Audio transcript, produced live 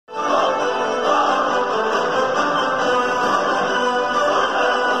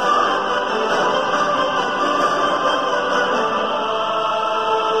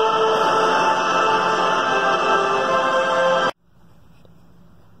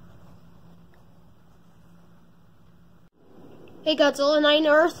Hey, Godzilla 9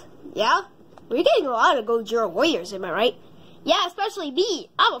 Earth. Yeah? We're getting a lot of Gojira warriors, am I right? Yeah, especially me.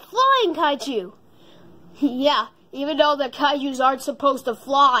 I'm a flying kaiju. Yeah, even though the kaijus aren't supposed to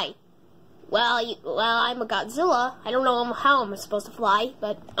fly. Well, I'm a Godzilla. I don't know how I'm supposed to fly,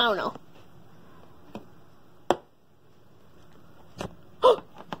 but I don't know.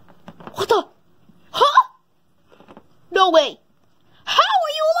 What the? Huh? No way. How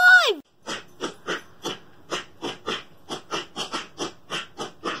are you alive?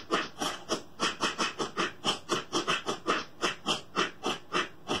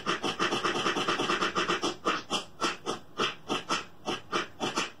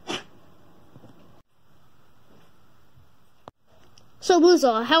 So,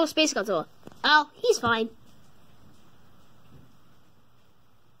 Bluezilla, how is Space Godzilla? Oh, he's fine.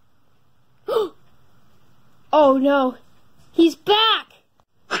 Oh no, he's back!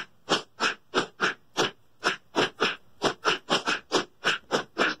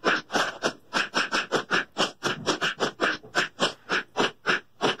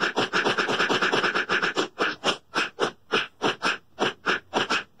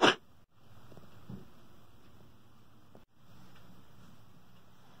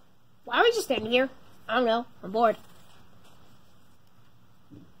 Why are we just standing here? I don't know. I'm bored.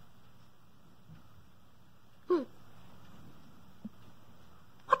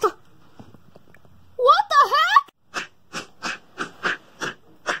 What the? What the heck?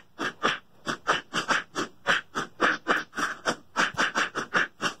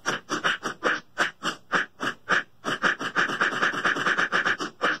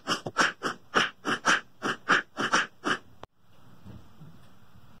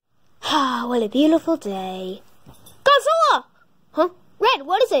 Ah, what a beautiful day. Godzilla! Huh? Red,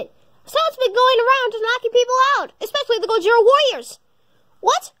 what is it? Someone's been going around and knocking people out, especially the Gojira warriors.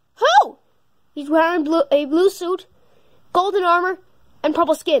 What? Who? He's wearing a blue suit, golden armor, and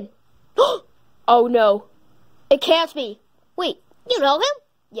purple skin. Oh no. It can't be. Wait, you know him?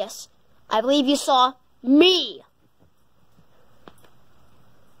 Yes. I believe you saw me.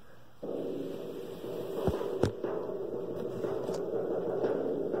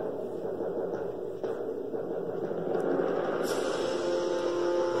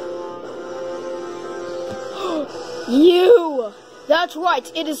 You! That's right,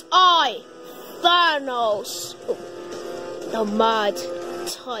 it is I, Thanos, the Mad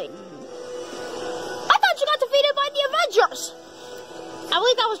Titan. I thought you got defeated by the Avengers! I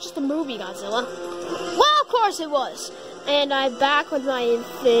believe that was just a movie, Godzilla. Well, of course it was. And I'm back with my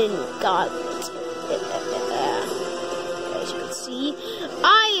infinite god. As you can see,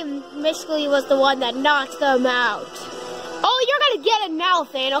 I basically was the one that knocked them out. Oh, you're gonna get it now,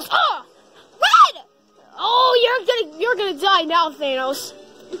 Thanos. Oh! Red! Oh, you're gonna die now, Thanos.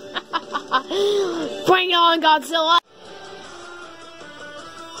 Bring it on, Godzilla.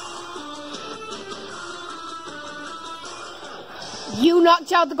 You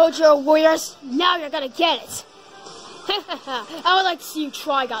knocked out the Gojira warriors. Now you're gonna get it. I would like to see you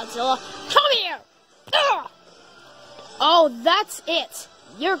try, Godzilla. Come here. Ugh. Oh, that's it.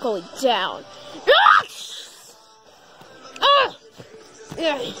 You're going down.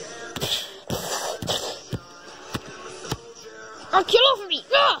 Oh, get off of me!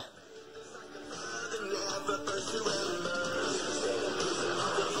 Ugh.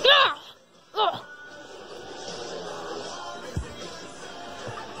 Ugh. Ugh.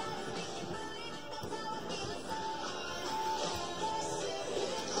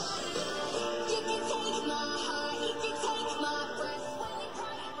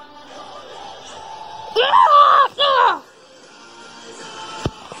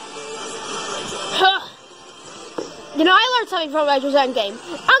 You know, I learned something from Avengers Endgame.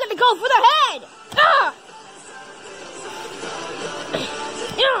 I'm gonna go for their head! Oh!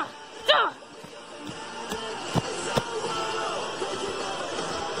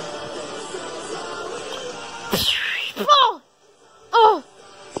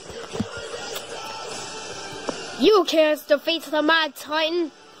 You can't defeat the Mad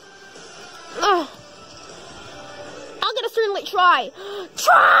Titan. I'm gonna certainly try.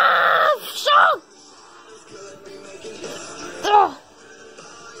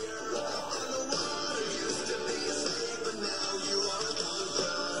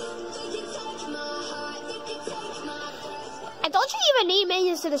 And don't you even need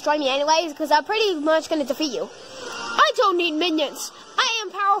minions to destroy me anyways, because I'm pretty much going to defeat you. I don't need minions. I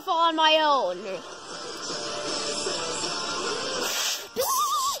am powerful on my own.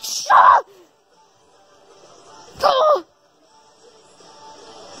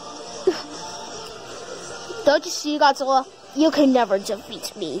 Don't you see, Godzilla? You can never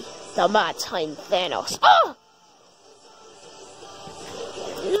defeat me, the Mad Titan Thanos.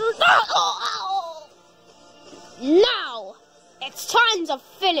 Now, it's time to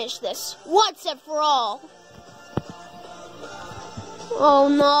finish this once and for all. Oh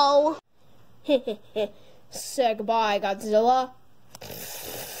no. Say goodbye, Godzilla.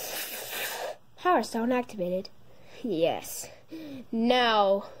 Power stone activated. Yes.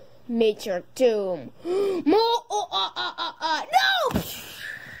 Now, meet your doom. No!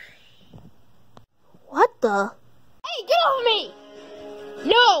 What the? Hey, get off me!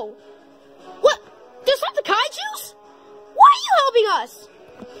 No! What? There's not the kaijus? Why are you helping us?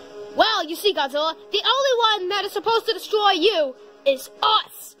 Well, you see, Godzilla, the only one that is supposed to destroy you is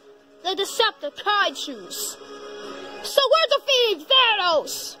us, the Decepticons. So we're defeating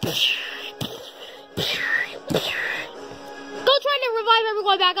Thanos! Go try to revive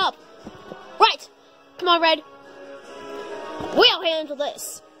everyone back up. Right. Come on, Red. We'll handle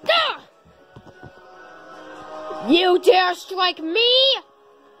this. Gah! You dare strike me?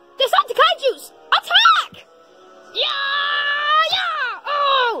 Decepticons! Attack! Yeah!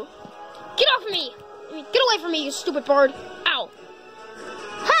 Oh! Get off of me! Get away from me, you stupid bird! Ow!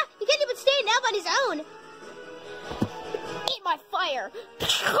 Ha! He can't even stand up on his own! Eat my fire!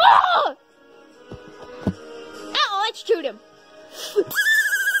 Ow! Let's shoot him!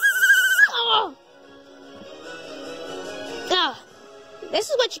 Oh. This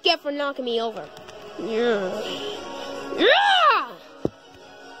is what you get for knocking me over. Yeah.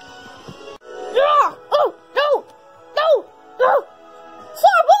 Oh, no! No! No!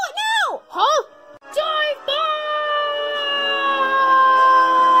 Fire bullet now! Huh? Dive bomb!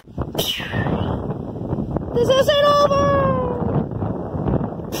 This isn't over!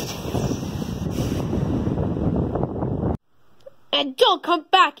 And don't come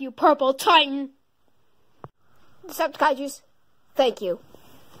back, you purple titan! Decepticons, thank you.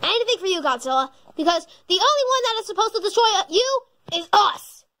 Anything for you, Godzilla, because the only one that is supposed to destroy you is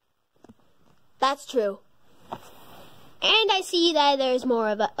us! That's true. And I see that there's more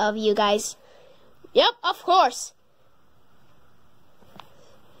of you guys. Yep, of course.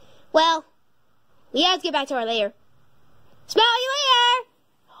 Well, we have to get back to our lair. Smell you later!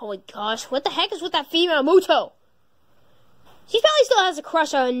 Oh my gosh, what the heck is with that female Muto? She probably still has a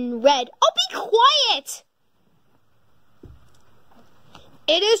crush on Red. Oh, be quiet!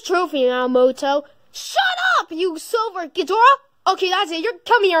 It is true, female Muto. Shut up, you silver Ghidorah! Okay, that's it.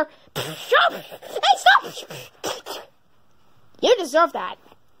 Come here. Stop! Hey, stop! You deserve that.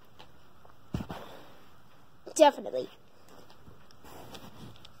 Definitely.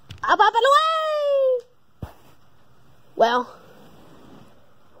 Up and away! Well,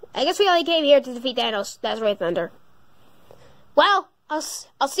 I guess we only came here to defeat Thanos. That's right, Thunder. Well, I'll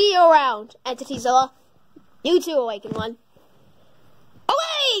see you around, Entity-Zilla. You too, Awakened One.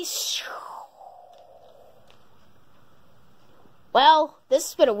 Away! Well, this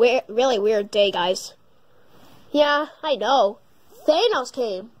has been a really weird day, guys. Yeah, I know. Thanos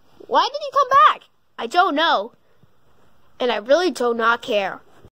came. Why did he come back? I don't know. And I really do not care.